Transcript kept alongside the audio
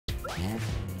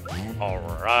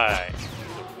Alright.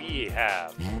 So we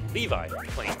have Levi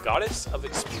playing Goddess of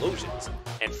Explosions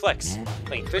and Flex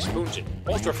playing Fish Boonjin.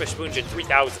 Ultra Fish Boonjin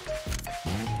 3000.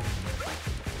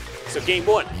 So game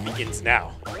one begins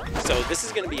now. So this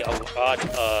is going to be a lot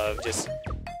of just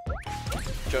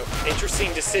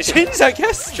interesting decisions, I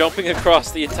guess. Jumping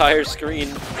across the entire screen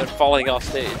and falling off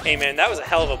stage. Hey man, that was a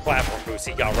hell of a platform boost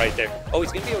he got right there. Oh,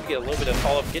 he's going to be able to get a little bit of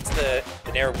follow-up, gets the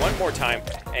nair one more time,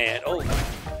 and oh,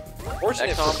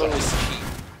 fortunate that combo is cheap.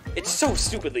 It's so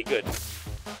stupidly good.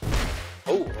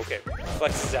 Oh, okay.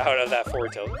 Flex is out of that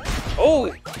forward tilt.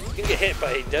 Oh, he's going to get hit,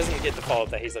 but he doesn't get the follow-up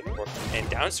that he's looking for. And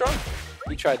down strong?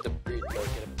 He tried to breed, though,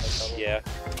 get him. Yeah.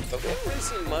 But we haven't really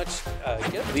seen much.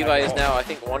 Levi is now, I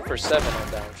think, 1 for 7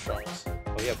 on down strongs.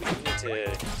 Oh yeah, we do need to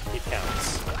get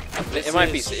counts. It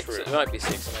might be 6. It might be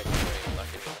 6. It might be 3. I'm not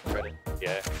giving him credit.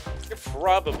 Yeah. You're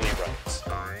probably right.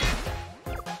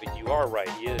 But you are right.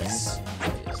 He is.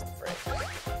 He is the frame.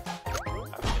 I'm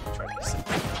gonna try to say.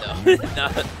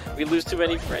 No. No. We lose too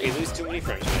many frames. We lose too many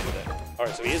frames when we do that.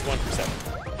 Alright, so he is 1 for 7.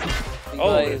 Levi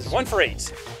oh, is 1 for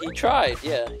 8. He tried,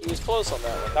 yeah. He was close on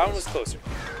that one. That one was closer.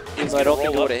 I don't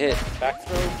think it would have hit. Back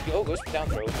throw. Oh, goes for down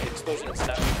throw. Explosion. It's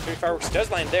not. 3 fireworks does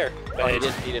land there. But he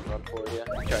didn't run for it,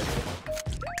 yeah. He tried to.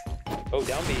 Oh,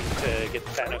 down B to get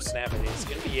the Thanos snap. And it's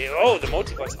going to be. Oh, the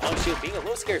multiplex on shield being a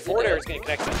little scary. Forward air is going to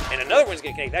connect. And another one's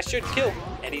going to connect. That should kill.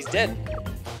 And he's dead.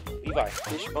 Levi.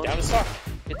 Down to stock.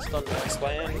 It's done. Max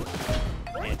plan.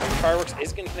 And 3 fireworks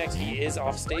is going to connect. He is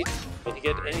off stage. Will he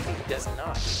get anything? He does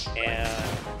not. And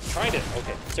trying to.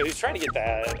 Okay. So he's trying to get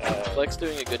that. Flex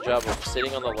doing a good job of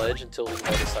sitting on the ledge until Levi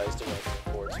decides to make a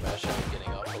forward smash and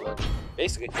getting off the ledge.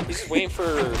 Basically, he's just waiting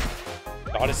for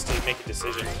Goddess to make a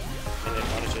decision and then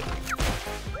punish it.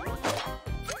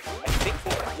 I think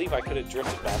that Levi could have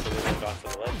drifted back a little and gone for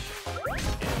the ledge.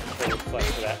 And forward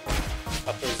flex for that.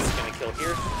 Up throws is going to kill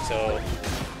here. So,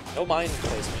 no mine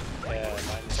placement.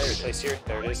 Mine is placed here.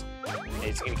 There it is. And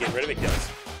he's going to get rid of it. He does.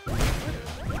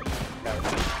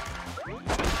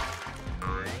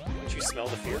 Don't you smell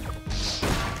the fear?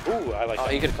 Ooh, I like that.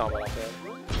 Oh, he could have comboed off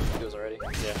that. He was already.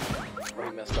 Yeah. Or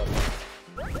he messed up.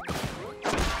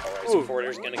 Alright, so forward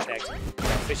air is going to connect.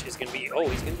 Now Fish is going to be. Oh,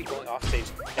 he's going to be going off stage.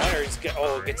 Down air is going to.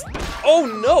 Oh, gets. Oh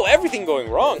no! Everything going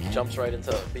wrong! He jumps right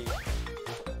into B.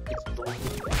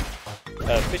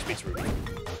 Fish beats Ruby.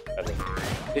 I think.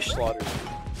 Fish slaughters.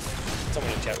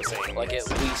 Someone in chat was saying. Like at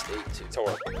least 8-2. It's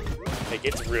horrible. It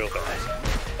gets real bad.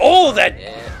 Oh, that.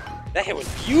 Yeah. That hit was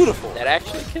beautiful. That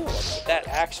actually killed him. That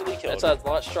actually killed him. That's a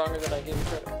lot stronger than I gave him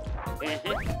credit.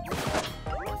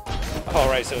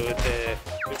 Alright, so the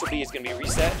neutral B is going to be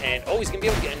reset, and oh, he's going to be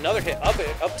able to get another hit up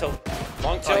tilt,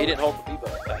 long tilt. Oh, he didn't hold the B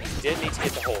button. He did need to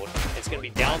get the hold. It's going to be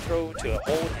down throw to a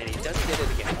hold, and he doesn't get it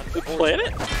again. The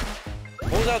planet?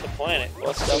 Pulls out the planet.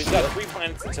 Well, so he's got 3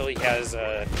 planets until he has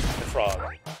the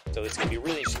frog. So it's going to be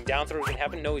really interesting. Down throw is going to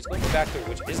happen. No, he's going for back throw,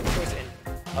 which isn't the choice,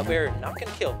 and up air not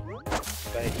going to kill.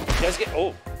 But he does get.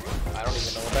 Oh, I don't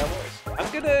even know what that was.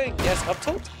 I'm going to guess up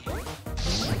tilt.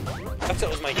 Up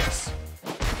tilt was my guess.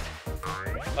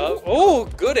 Oh,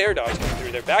 good air dodge coming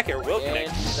through there. Back air will connect.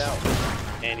 And he's out.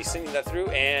 And he's sending that through.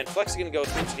 And Flex is going to go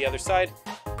through to the other side.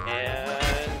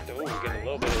 And, oh, we're getting a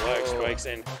little bit of leg strikes.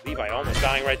 And Levi almost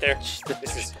dying right there.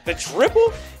 This is the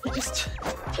triple? He just...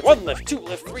 1 left, 2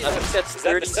 left, 3 left. I think that's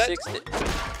 36. That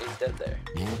He's dead there.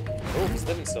 Oh, he's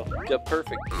living still. The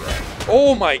perfect. Yeah.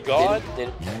 Oh my god.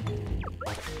 Didn't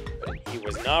But he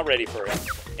was not ready for it.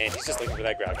 And he's just looking for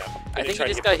that grab now. I think he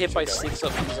just got hit by 6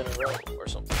 up Bs in a row or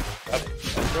something. Up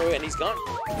throw, and he's gone.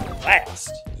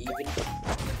 Last. Even.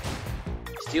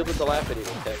 Steal the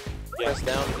dilapidating tech. Yeah. Press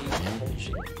down B. Holy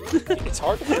shit. It's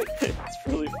hard to play. It's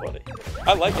really funny.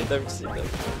 I like it. I've never seen that.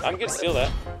 I'm gonna steal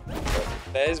that.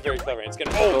 That is very clever. It's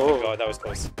gonna. Oh my god, that was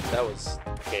close. That was.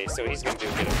 Okay, so he's gonna do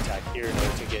a bit of attack here in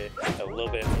order to get a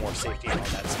little bit more safety on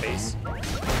that space.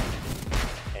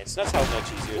 And it's nuts how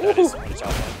much easier that is on the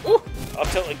top line. Up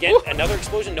tilt again. Another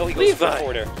explosion. No, he goes for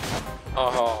forward air.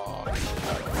 Oh.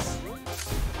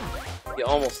 You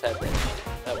almost had that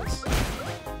shit. That was.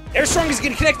 Air strong is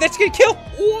gonna connect. That's gonna kill.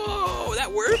 Whoa,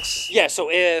 that works. Yeah. So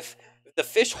if the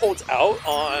fish holds out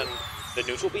on the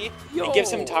neutral B, it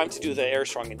gives him time to do the air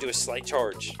strong and do a slight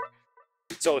charge.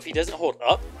 So if he doesn't hold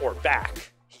up or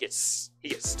back, he gets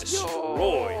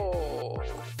destroyed. Yo.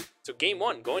 So game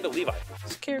 1 going to Levi.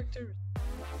 This character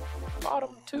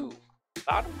bottom 2.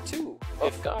 Bottom 2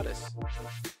 of Goddess.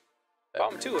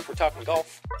 Bottom 2 if we're talking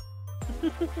golf.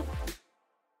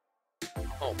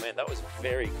 Oh man, that was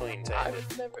very clean to end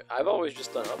it. I've always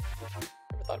just done up.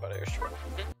 Never thought about air strong.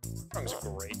 Strong's a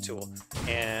great tool.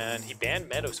 And he banned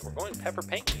Meadow, so we're going Pepper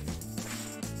Paint.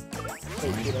 Oh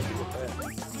shit, I can go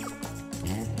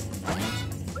back.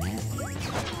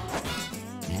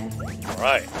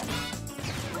 Alright.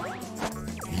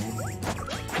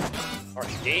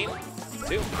 Alright, game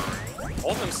 2.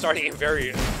 All of them starting in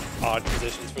very odd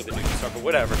positions for the neutral start, but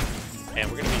whatever. And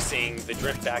we're going to be seeing the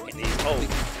drift back in these. Oh,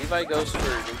 Levi goes for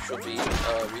neutral B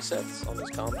resets on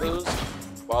his combos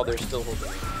while they're still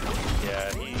holding. yeah,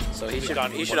 so he should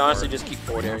honestly just keep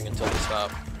forward airing until they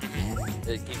stop.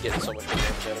 He'd get so much more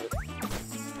damage out of it.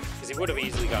 Because he would have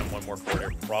easily gotten one more forward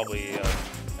air, probably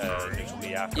neutral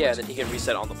B after. Yeah, then he can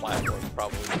reset on the platform,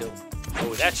 probably kill.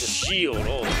 Oh, that shield!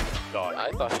 Oh god.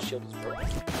 I thought his shield was broken.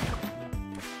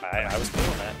 I was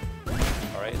feeling that.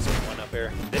 Alright, so one up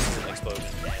air. This is an explosion.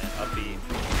 And up B.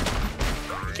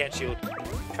 You can't shield.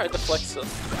 Tried to flex him.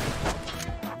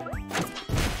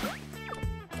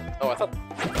 Oh, I thought.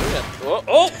 Oh!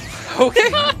 Oh!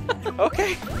 Okay!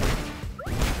 Okay.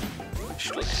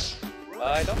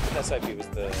 I don't think SIP was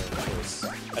the choice.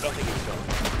 I don't think he was going.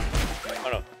 Oh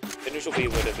no. The neutral B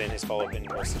would have been his follow-up in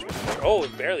most situations. Oh,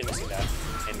 barely missing that.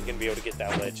 And gonna be able to get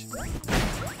that ledge.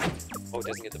 Oh, it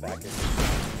doesn't get the back air.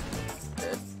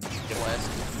 Dead. Get last.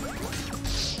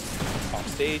 Off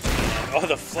stage. And, oh,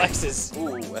 the flexes.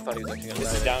 Ooh, I thought he was actually gonna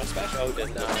This die. is down smash? Oh, it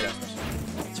didn't. No,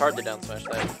 it's hard to down smash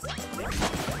that.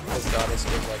 Because Goddess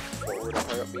goes like forward and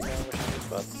higher up B now, which is good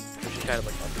spots. Which is kind of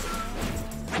like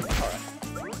Alright.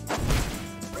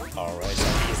 Alright, so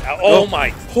he is out. Oh my!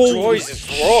 Troy's is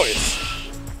Troy's!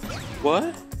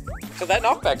 What? So that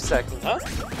knockback second, huh?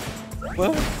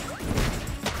 What?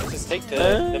 Let's just take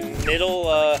the middle,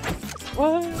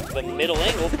 What? the middle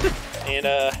angle, and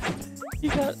You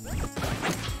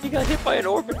got hit by an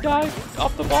orbit dive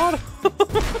off the bottom.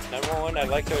 number one, I'd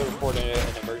like to report an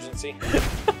emergency.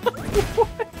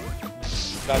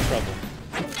 Got trouble.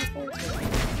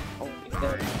 Oh, he's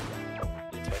dead.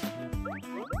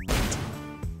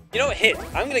 You know what? Hit.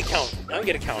 I'm gonna count. I'm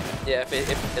gonna count it. Yeah,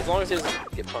 if as long as he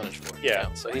doesn't get punished for it. Yeah.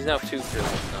 Counts. So he's now 2 for 9.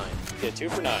 Yeah, 2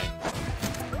 for 9.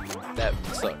 That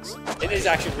sucks. It is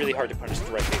actually really hard to punish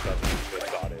directly above the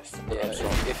goddess. Yeah,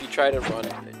 if you try to run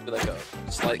with like a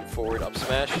slight forward up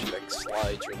smash, she like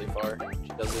slides really far. She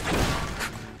does it.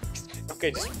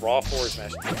 Okay, just raw forward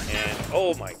smash. And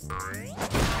oh my.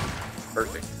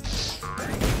 Perfect.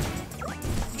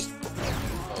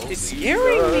 Oh, It's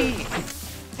scaring me!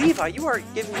 Levi, you are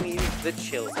giving me the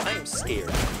chills. I am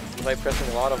scared. By pressing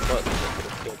a lot of buttons, that could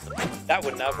have killed him. That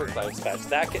would not work Cloud Dispatch.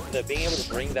 Being able to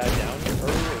bring that down here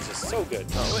earlier is just so good.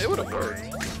 Oh, it would have worked.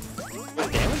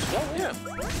 With damage? No, yeah.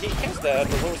 He counts that at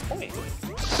the lowest point. It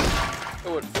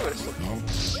would have still.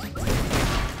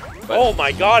 Oh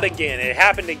my god, again. It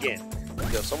happened again.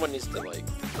 Yo, someone needs to, like,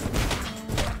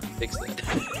 fix that.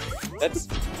 This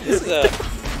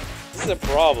is a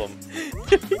problem.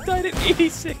 He died at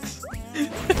 86.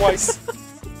 Twice.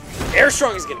 Air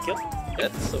Strong is gonna kill.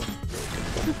 That's so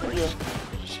Yeah.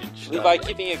 Levi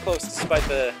keeping it close despite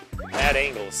the bad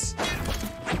angles. I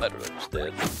don't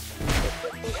understand.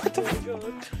 What the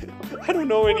fuck? I don't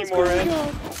know anymore, Ed.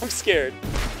 I'm scared.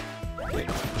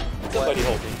 Somebody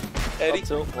hold me. Eddie. Up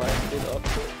tilt, blast, up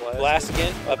tilt, Blast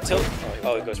again. Up tilt.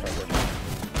 Oh, it goes right there.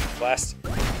 Blast.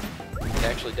 He's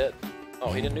actually dead.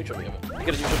 Oh, he didn't neutral beam him. He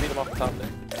could have neutral beat him off the top there.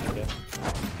 Yeah.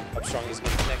 Up Strong is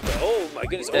gonna connect. Oh my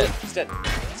goodness. Dead. Oh, he's dead.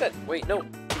 He's dead. Wait, no. He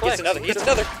gets another. He gets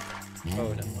another.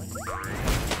 Oh, never mind.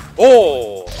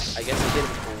 Oh! I guess he did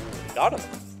him. Got him.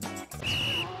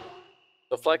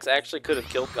 So Flex actually could have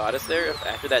killed Goddess there if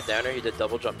after that downer he did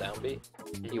double jump down B.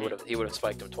 He would have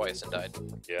spiked him twice and died.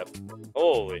 Yep.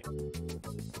 Holy.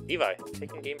 Levi,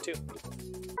 taking game 2.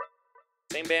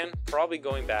 Same ban, probably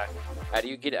going back. How do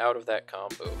you get out of that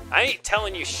combo? I ain't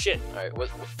telling you shit. Alright, what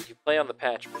you play on the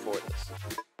patch before this.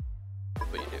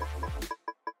 What do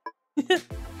you do?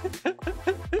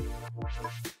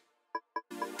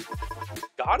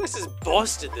 Goddess is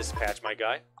busted this patch, my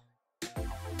guy.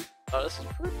 Oh, this is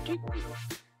pretty good.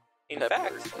 In Pepper,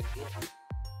 fact, like, yeah.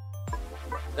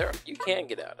 There, you can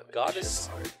get out of it. Goddess It's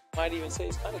just hard. might even say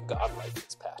it's kind of godlike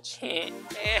this patch. Yeah,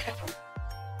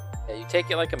 you take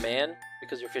it like a man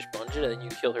because your fish bunged it, and then you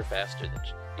kill her faster than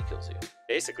she kills you.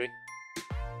 Basically.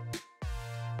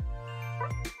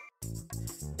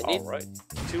 Alright.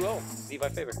 2-0. Levi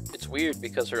favor. It's weird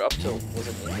because her up tilt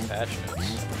wasn't in the patch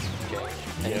notes change,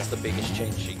 and it's the biggest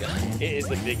change she got. It is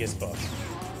the biggest buff.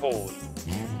 Holy.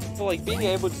 So, like, being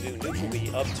able to do neutral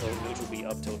B, up tilt, neutral B,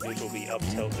 up tilt, neutral B, up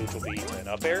tilt, neutral B to an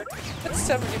up air, that's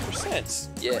 70%.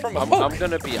 Yeah, from a I'm hook.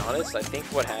 gonna be honest, I think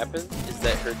what happened is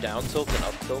that her down tilt and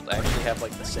up tilt actually have,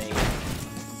 like, the same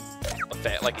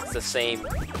effect, like, it's the same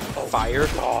fire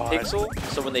pixel,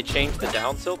 so when they change the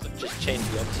down tilt, it just changed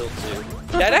the up tilt too.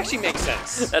 That actually makes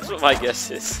sense. That's what my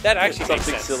guess is. That actually makes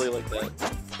Something sense. silly like that.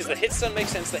 Because the hit stun makes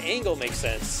sense, the angle makes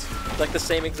sense. It's like the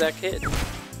same exact hit.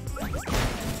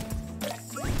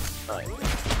 time.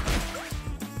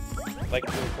 Like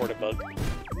to report a bug.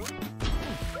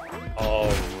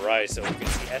 Alright, so we can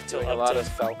see F tilt Doing a up lot tilt.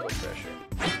 of Falco pressure.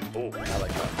 Oh, I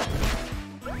like that.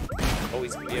 oh,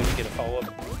 he's gonna be able to get a follow-up.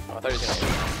 Oh, I thought he was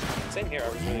gonna. Same here, I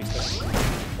was really expecting.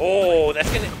 Oh,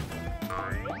 that's gonna...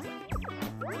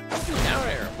 Down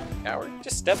air, coward.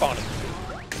 Just step on him.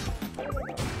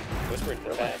 Whispered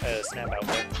snap out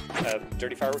there.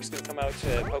 Dirty Fireworks gonna come out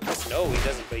to poke us. No, he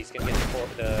doesn't, but he's gonna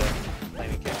get the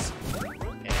flaming kicks.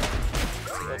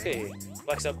 And, okay,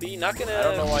 flex up B, not gonna... I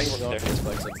don't know why he's work going there. for his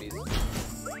flex up piece.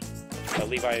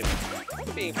 Levi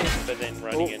being patient, but then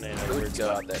running in and a Good weird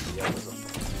God, spot. that DL was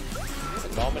A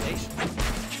domination.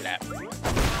 slap.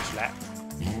 Slap.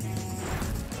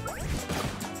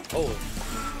 Oh.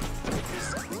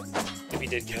 If he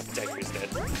did get up, Tiger is dead.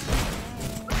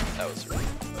 That was really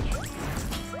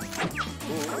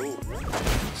Ooh.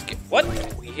 What?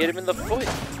 We hit him in the foot.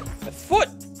 The foot!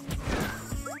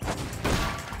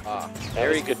 Ah, That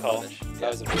very was a good call. punish. That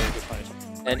was a very good punish.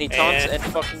 And he taunts And- and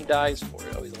fucking dies for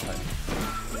it. Oh, he's alive.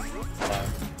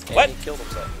 And What? he killed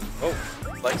himself. Oh.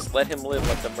 Let him live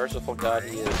like the merciful god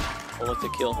he is, only to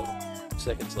kill him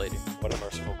seconds later. What a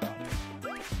merciful god.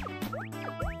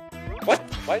 What?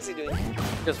 Why is he doing that?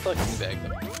 Because fuck you bagged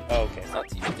him. Oh, okay. It's not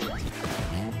to you, it did to you.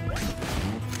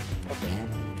 Okay.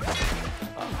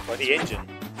 But The engine.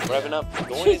 Revving up.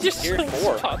 Going he into just gear like,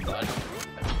 4. popped on him.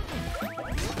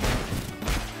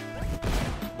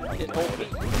 Hit hold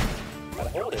it. Gotta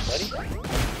hold it, buddy.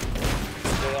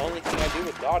 It's the only thing I do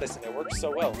with Goddess, and it works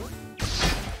so well.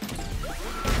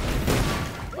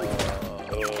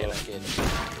 Can I get it?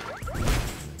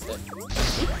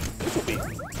 Neutral B.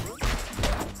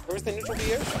 Where's the neutral B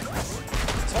air?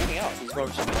 It's holding out. He's going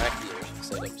for some wacky air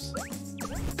setups.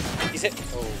 He's hit.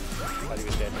 Oh, I thought he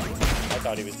was dead. I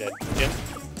thought he was dead. Jim?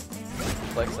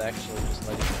 Flex actually just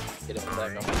let him get him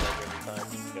back off the ledge every time.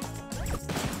 Yep.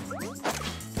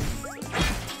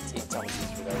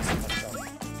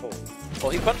 Oh.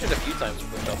 Well, he punched it a few times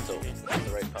with up tilt.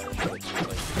 The right punish, but it's just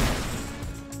like...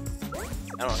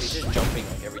 I don't know, he's just jumping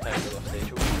like every time he goes off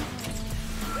stage.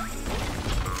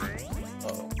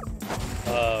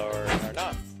 Uh-oh. Or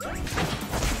not. Good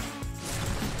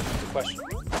question.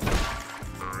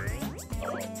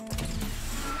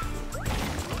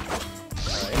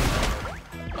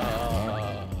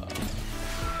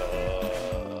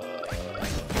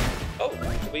 Oh,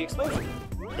 the explosion.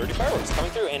 Dirty Fireworks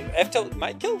coming through, and F-tilt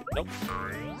might kill. Nope.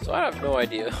 So I have no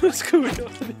idea what's going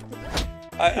on.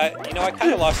 I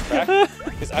kind of lost track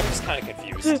because I'm just kind of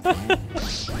confused. I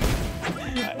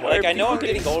know I'm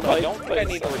getting old. I don't think I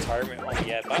need a retirement home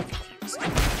yet, but I'm confused.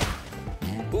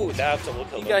 Ooh, that F-tilt will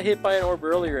kill He him. got hit by an orb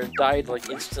earlier and died like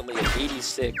instantly at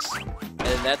 86, and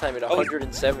then that time at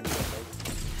 170.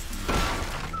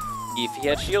 If he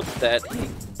had shielded that,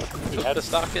 he had a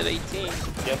stock at 18.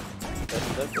 Yep.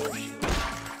 That's no shield.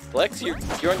 Flex, you're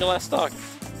on your last stock.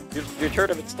 Your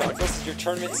tournament stock. This is your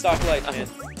tournament stock life, man.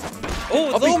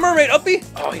 Oh, Little Mermaid, uppy!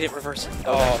 Oh, he didn't reverse it.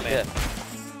 Oh, that's man. it.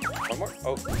 One more?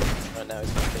 Oh. Right now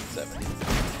he's gonna take 70.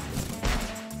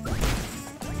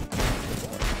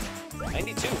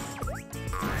 92.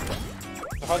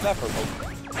 So how's that for a poke?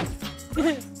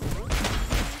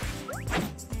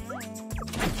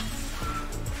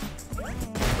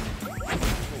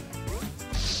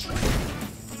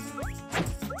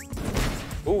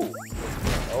 Ooh.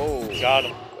 Oh. Got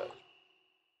him.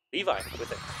 Levi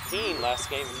with a clean last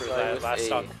game for that last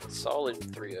stock. Solid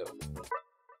 3-0.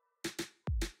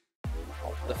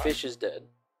 The fish is dead.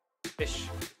 Fish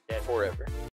dead forever.